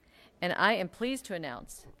And I am pleased to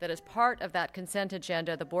announce that as part of that consent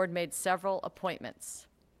agenda, the board made several appointments.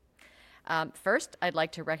 First, I'd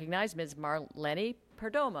like to recognize Ms. Marlene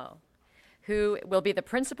Perdomo, who will be the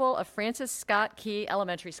principal of Francis Scott Key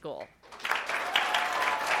Elementary School.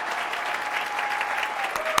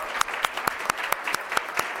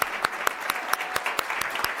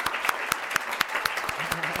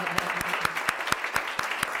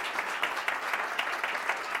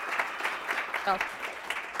 Well,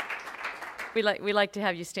 we like to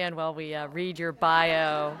have you stand while we read your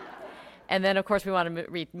bio. And then, of course, we want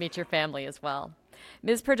to meet your family as well.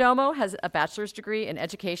 Ms. Perdomo has a bachelor's degree in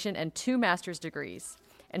education and 2 master's degrees.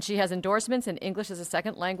 And she has endorsements in English as a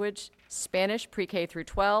second language, Spanish pre-K through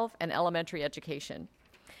 12, and elementary education.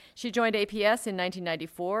 She joined APS in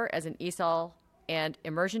 1994 as an ESOL and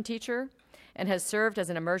immersion teacher and has served as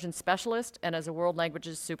an immersion specialist and as a world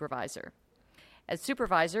languages supervisor. As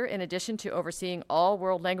supervisor, in addition to overseeing all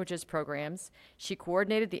world languages programs, she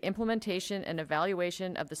coordinated the implementation and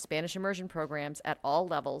evaluation of the Spanish immersion programs at all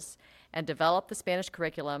levels and developed the Spanish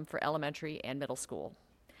curriculum for elementary and middle school.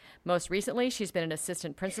 Most recently, she's been an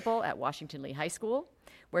assistant principal at Washington Lee High School,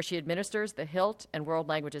 where she administers the HILT and world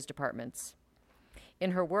languages departments.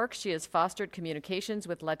 In her work, she has fostered communications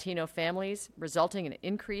with Latino families, resulting in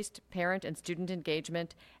increased parent and student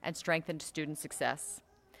engagement and strengthened student success.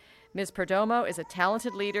 Ms. Perdomo is a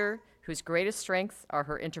talented leader whose greatest strengths are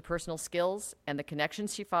her interpersonal skills and the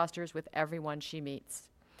connections she fosters with everyone she meets.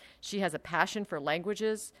 She has a passion for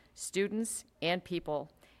languages, students, and people,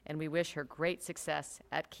 and we wish her great success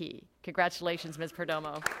at Key. Congratulations, Ms.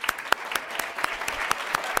 Perdomo.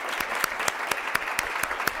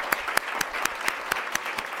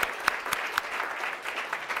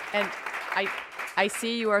 And I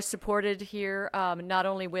see you are supported here not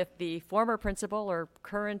only with the former principal or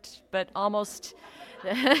current, but almost,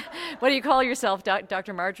 what do you call yourself,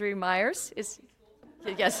 Dr. Marjorie Myers?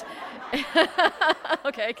 Yes.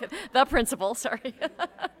 Okay, the principal, sorry.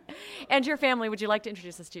 And your family, would you like to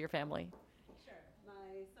introduce us to your family? Sure. My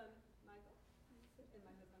son, Michael, and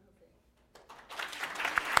my husband, Jose.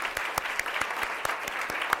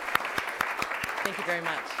 Thank you very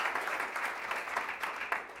much.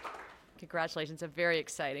 Congratulations, very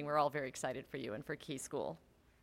exciting. We're all very excited for you and for Key School.